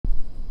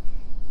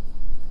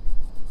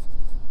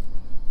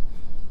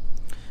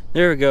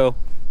There we go.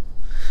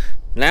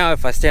 Now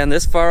if I stand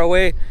this far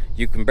away,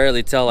 you can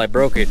barely tell I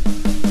broke it.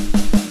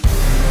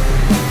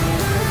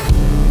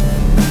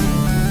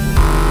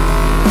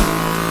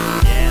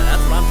 Yeah,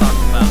 that's what I'm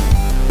talking about.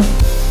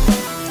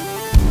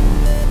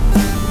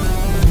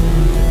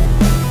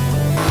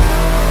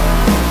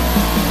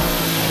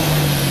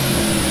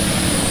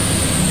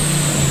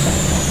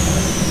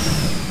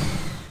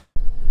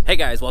 Hey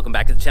guys, welcome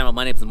back to the channel.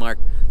 My name's Mark.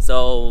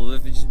 So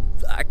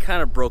I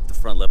kind of broke the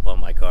front lip on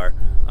my car.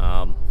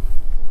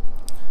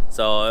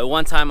 So at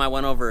one time I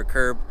went over a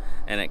curb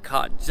and it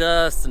caught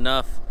just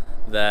enough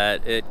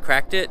that it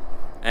cracked it.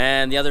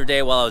 And the other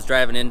day while I was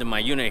driving into my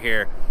unit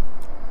here,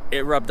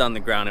 it rubbed on the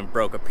ground and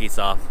broke a piece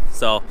off.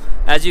 So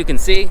as you can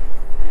see,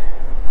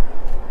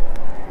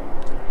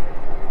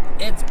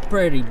 it's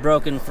pretty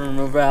broken from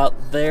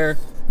about there.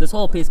 This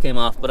whole piece came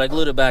off, but I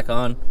glued it back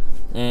on.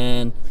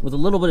 And with a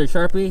little bit of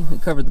Sharpie,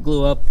 it covered the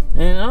glue up.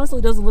 And it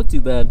honestly doesn't look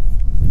too bad.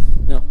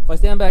 You know, if I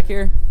stand back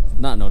here,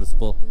 not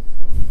noticeable.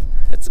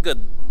 It's a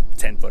good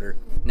 10-footer.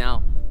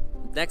 Now,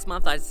 next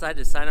month I decided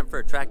to sign up for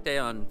a track day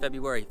on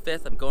February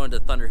 5th. I'm going to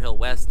Thunderhill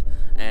West,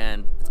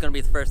 and it's going to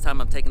be the first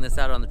time I'm taking this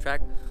out on the track.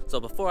 So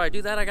before I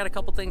do that, I got a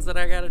couple things that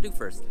I got to do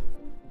first.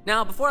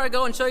 Now, before I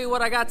go and show you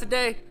what I got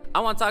today, I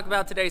want to talk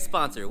about today's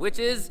sponsor, which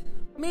is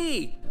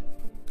me.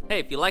 Hey,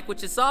 if you like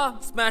what you saw,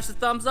 smash the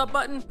thumbs up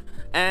button.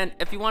 And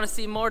if you want to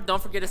see more,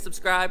 don't forget to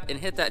subscribe and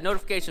hit that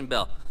notification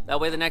bell. That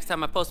way the next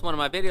time I post one of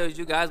my videos,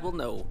 you guys will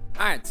know.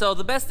 Alright, so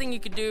the best thing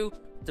you can do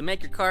to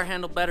make your car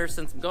handle better,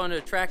 since I'm going to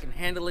a track and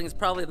handling is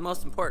probably the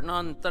most important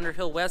on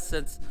Thunderhill West,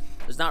 since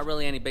there's not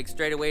really any big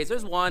straightaways.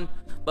 There's one,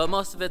 but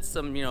most of it's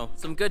some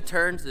good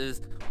turns,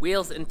 is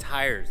wheels and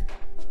tires.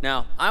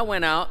 Now, I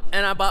went out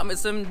and I bought me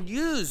some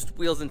used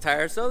wheels and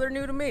tires, so they're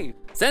new to me.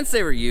 Since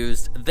they were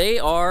used, they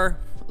are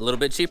a little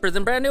bit cheaper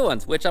than brand new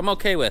ones, which I'm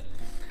okay with.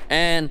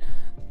 And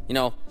you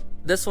know,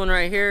 this one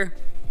right here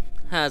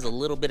has a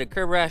little bit of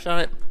curb rash on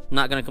it. I'm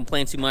not gonna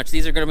complain too much.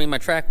 These are gonna be my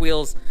track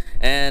wheels,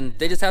 and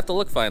they just have to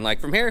look fine. Like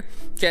from here,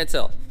 can't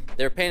tell.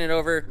 They're painted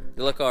over,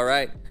 they look all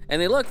right,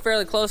 and they look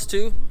fairly close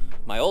to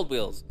my old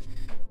wheels,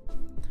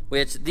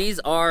 which these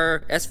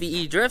are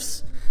SVE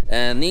drifts,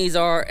 and these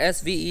are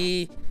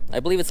SVE, I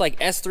believe it's like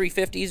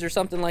S350s or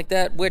something like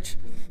that, which,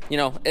 you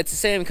know, it's the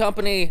same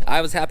company. I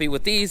was happy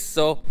with these,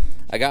 so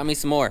I got me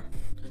some more.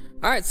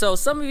 All right, so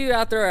some of you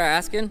out there are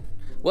asking,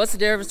 what's the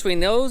difference between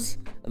those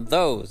and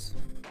those?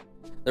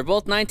 They're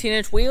both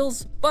 19-inch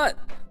wheels, but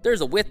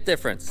there's a width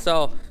difference.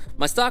 So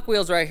my stock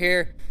wheels right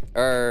here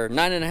are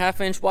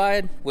 9.5-inch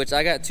wide, which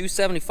I got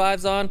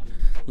 275s on.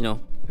 You know,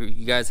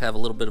 you guys have a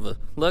little bit of a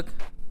look.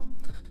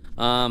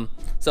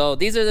 So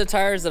these are the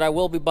tires that I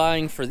will be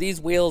buying for these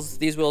wheels.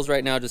 These wheels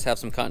right now just have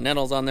some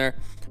Continentals on there,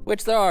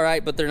 which they're all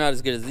right, but they're not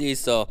as good as these.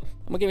 So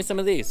I'm gonna give me some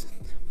of these.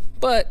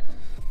 But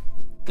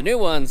the new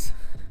ones,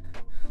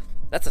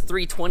 that's a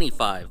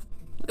 325.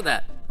 Look at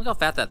that. Look how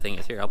fat that thing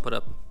is. Here, I'll put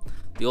up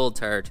the old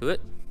tire to it.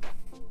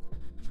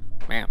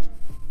 Man,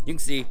 you can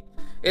see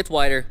it's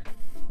wider.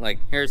 Like,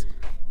 here's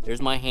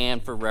my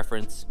hand for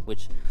reference,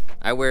 which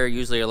I wear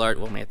usually a large,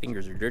 well, my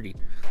fingers are dirty.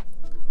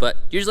 But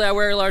usually I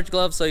wear a large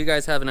glove, so you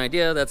guys have an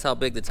idea. That's how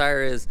big the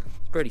tire is.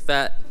 It's pretty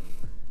fat.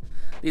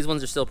 These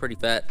ones are still pretty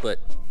fat, but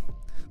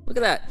look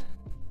at that.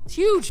 It's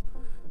huge.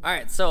 All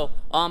right, so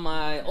on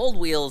my old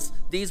wheels,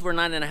 these were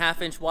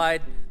 9.5-inch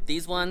wide.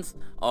 These ones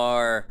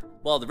are,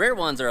 well, the rear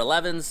ones are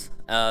 11s,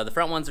 the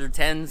front ones are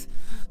 10s.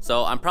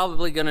 So I'm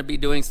probably gonna be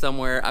doing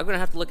somewhere, I'm gonna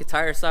have to look at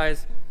tire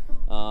size.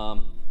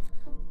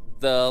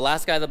 The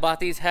last guy that bought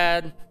these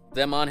had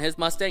them on his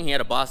Mustang. He had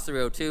a Boss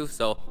 302,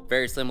 so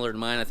very similar to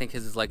mine. I think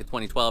his is like a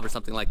 2012 or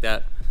something like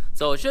that.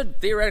 So it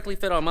should theoretically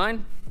fit on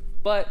mine,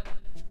 but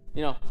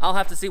you know, I'll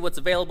have to see what's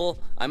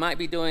available. I might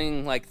be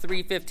doing like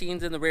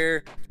 315s in the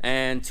rear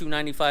and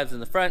 295s in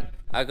the front.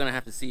 I'm gonna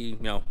have to see,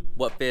 you know,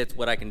 what fits,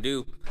 what I can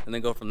do, and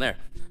then go from there.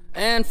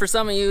 And for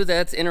some of you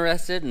that's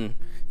interested in,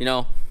 you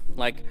know,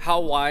 like how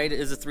wide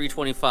is a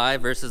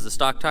 325 versus a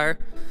stock tire?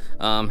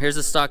 Here's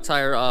a stock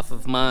tire off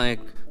of my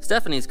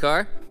Stephanie's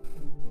car.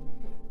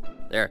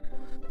 There.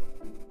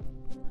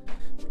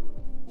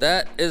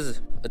 That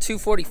is a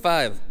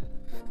 245.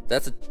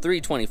 That's a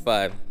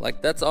 325.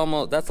 Like, that's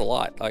almost, that's a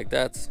lot. Like,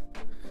 it's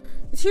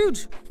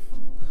huge.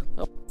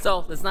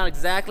 So it's not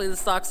exactly the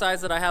stock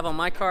size that I have on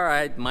my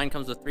car. Mine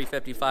comes with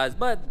 355s,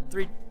 but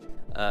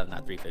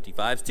not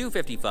 355s,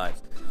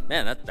 255s.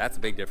 Man, that's a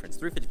big difference.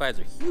 355s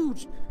are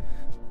huge,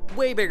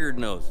 way bigger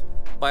than those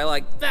by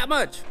like that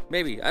much,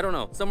 maybe. I don't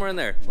know, somewhere in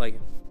there, like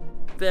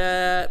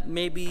that,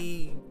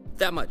 maybe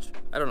that much.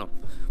 I don't know.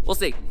 We'll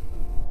see.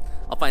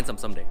 I'll find some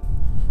someday.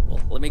 Well,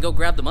 let me go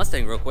grab the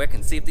Mustang real quick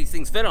and see if these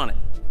things fit on it.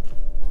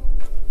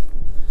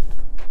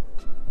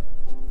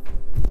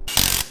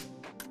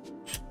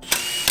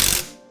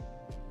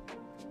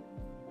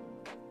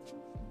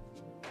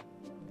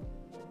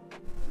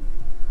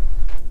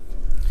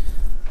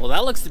 Well,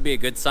 that looks to be a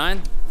good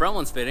sign. Front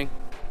one's fitting.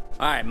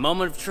 All right,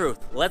 moment of truth.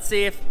 Let's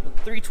see if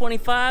the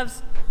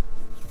 325s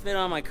fit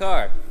on my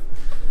car.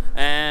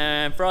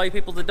 And for all you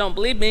people that don't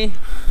believe me,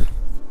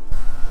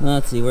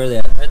 let's see, where are they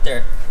at? Right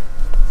there.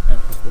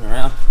 Spin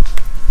around.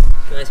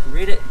 You guys can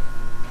read it.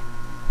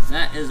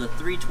 That is a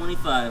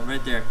 325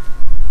 right there.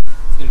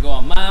 It's gonna go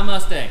on my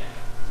Mustang.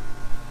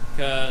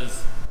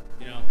 Because,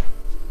 you know,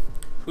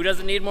 who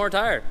doesn't need more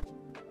tire?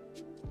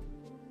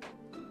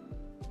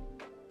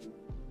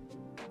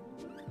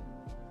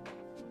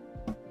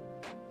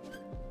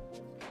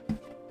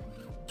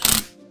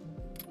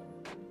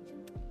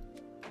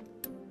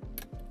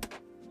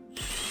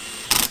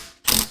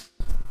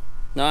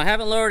 Now I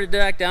haven't lowered it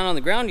back down on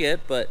the ground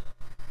yet, but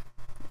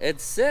it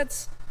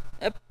sits,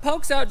 it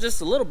pokes out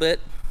just a little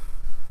bit,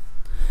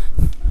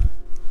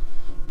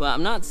 but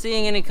I'm not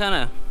seeing any kind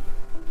of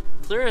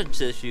clearance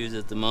issues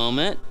at the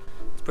moment.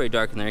 It's pretty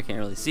dark in there, I can't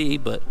really see,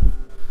 but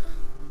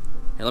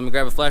here, let me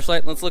grab a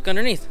flashlight and let's look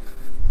underneath.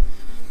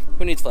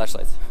 Who needs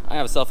flashlights? I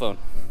have a cell phone.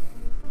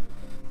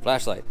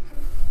 Flashlight.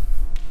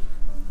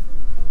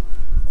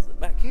 Let's look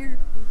back here.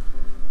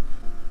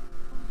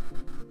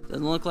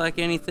 Doesn't look like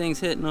anything's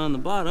hitting on the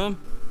bottom.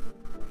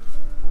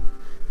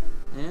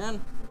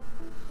 And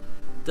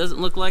doesn't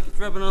look like it's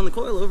rubbing on the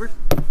coilover.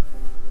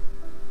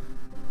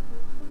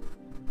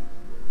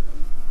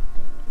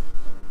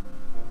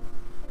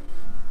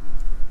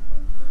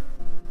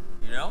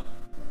 You know,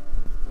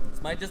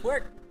 this might just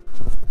work.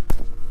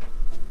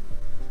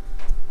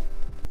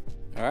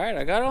 Alright,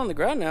 I got it on the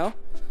ground now.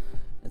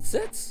 It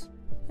sits.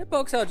 It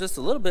pokes out just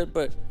a little bit,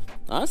 but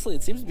honestly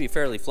it seems to be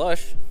fairly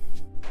flush.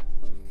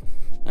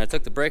 I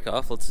took the brake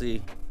off. Let's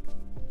see.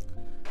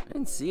 I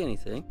didn't see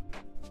anything.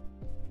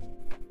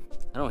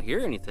 I don't hear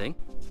anything.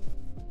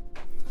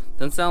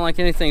 Doesn't sound like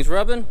anything's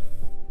rubbing.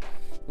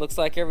 Looks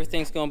like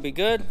everything's gonna be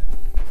good.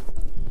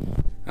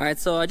 Alright,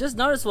 so I just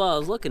noticed while I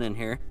was looking in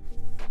here.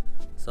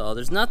 So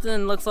there's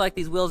nothing looks like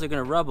these wheels are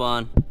gonna rub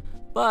on,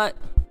 but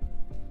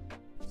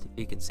see if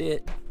you can see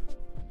it.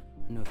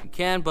 I don't know if you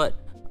can, but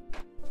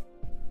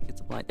get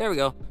some light. There we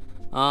go.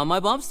 My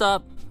bump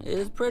stop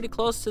is pretty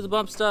close to the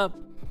bump stop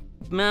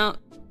mount,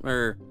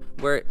 or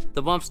where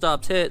the bump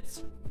stops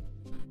hits,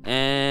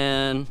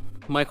 and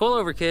my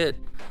coilover kit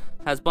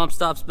has bump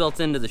stops built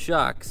into the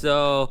shock,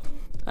 so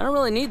I don't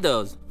really need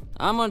those.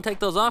 I'm gonna take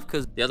those off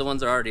because the other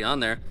ones are already on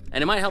there,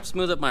 and it might help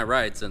smooth up my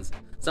ride, since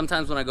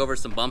sometimes when I go over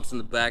some bumps in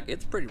the back,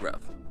 it's pretty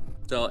rough.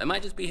 So it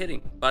might just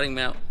be bottoming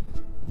out.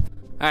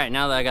 Alright,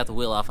 now that I got the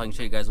wheel off, I can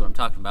show you guys what I'm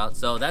talking about.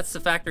 So that's the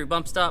factory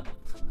bump stop.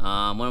 When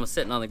I was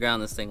sitting on the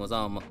ground, this thing was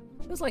almost,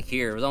 it was like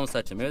here, it was almost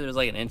touching, maybe there was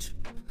like an inch.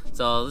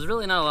 So there's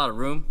really not a lot of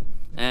room.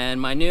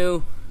 And my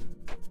new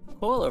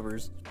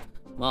coilovers,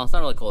 well, it's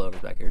not really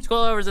coilovers back here. It's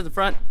coilovers at the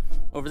front,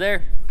 over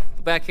there,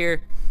 but back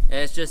here,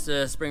 it's just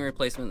a spring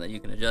replacement that you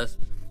can adjust,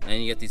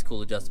 and you get these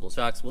cool adjustable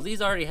shocks. Well,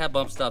 these already have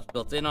bump stops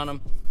built in on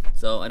them,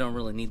 so I don't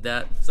really need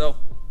that. So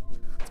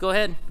let's go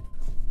ahead,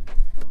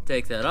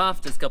 take that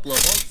off, just a couple of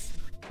bolts.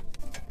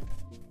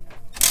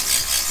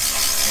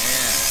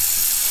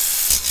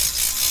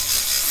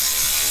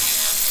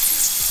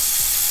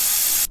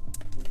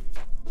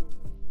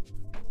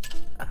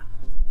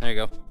 There you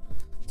go.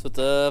 That's what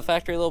the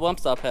factory little bump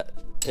stop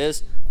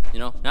is. You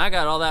know, now I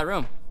got all that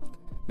room.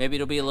 Maybe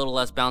it'll be a little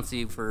less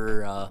bouncy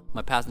for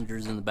my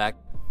passengers in the back.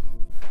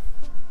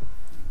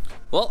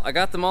 Well, I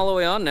got them all the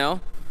way on now.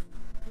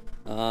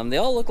 They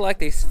all look like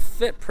they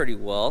fit pretty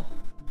well.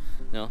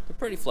 You know, they're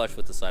pretty flush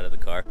with the side of the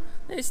car.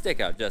 They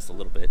stick out just a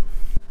little bit.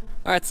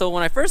 Alright, so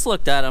when I first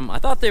looked at them, I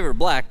thought they were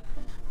black.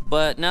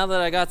 But now that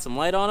I got some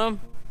light on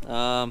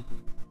them,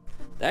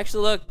 they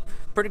actually look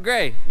pretty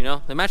gray. You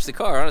know, they match the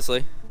car,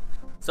 honestly.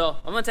 So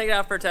I'm gonna take it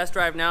out for a test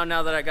drive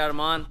now that I got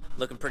them on.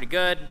 Looking pretty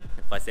good,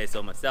 if I say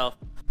so myself.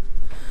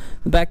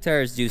 The back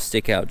tires do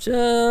stick out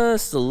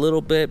just a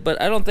little bit,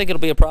 but I don't think it'll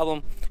be a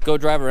problem. Go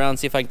drive around,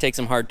 see if I can take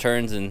some hard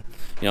turns and,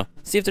 you know,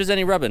 see if there's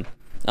any rubbing.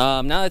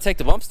 Now that I take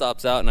the bump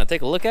stops out and I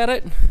take a look at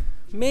it,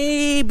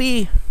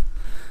 maybe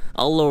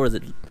I'll lower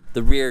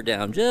the rear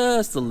down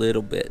just a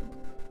little bit.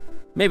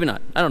 Maybe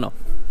not, I don't know.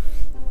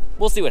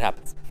 We'll see what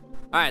happens.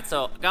 Alright,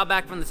 so I got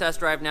back from the test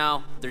drive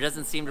now. There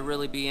doesn't seem to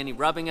really be any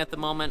rubbing at the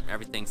moment.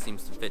 Everything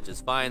seems to fit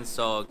just fine.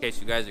 So in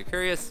case you guys are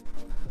curious,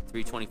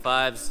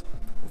 325s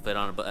will fit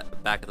on the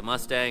back of the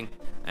Mustang.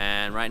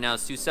 And right now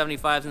it's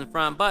 275s in the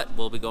front, but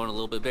we'll be going a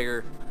little bit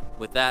bigger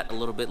with that a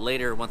little bit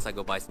later once I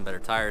go buy some better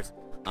tires.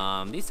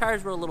 These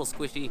tires were a little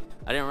squishy.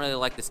 I didn't really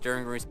like the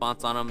steering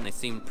response on them. They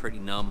seemed pretty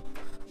numb.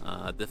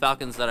 The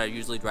Falcons that I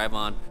usually drive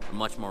on are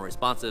much more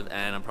responsive,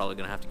 and I'm probably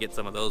gonna have to get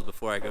some of those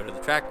before I go to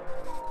the track.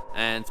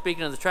 And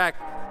speaking of the track,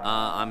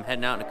 I'm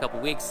heading out in a couple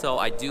weeks, so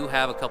I do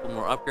have a couple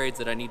more upgrades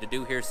that I need to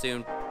do here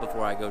soon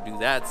before I go do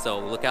that. So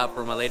look out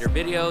for my later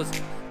videos,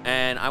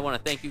 and I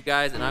want to thank you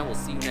guys, and I will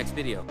see you next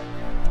video.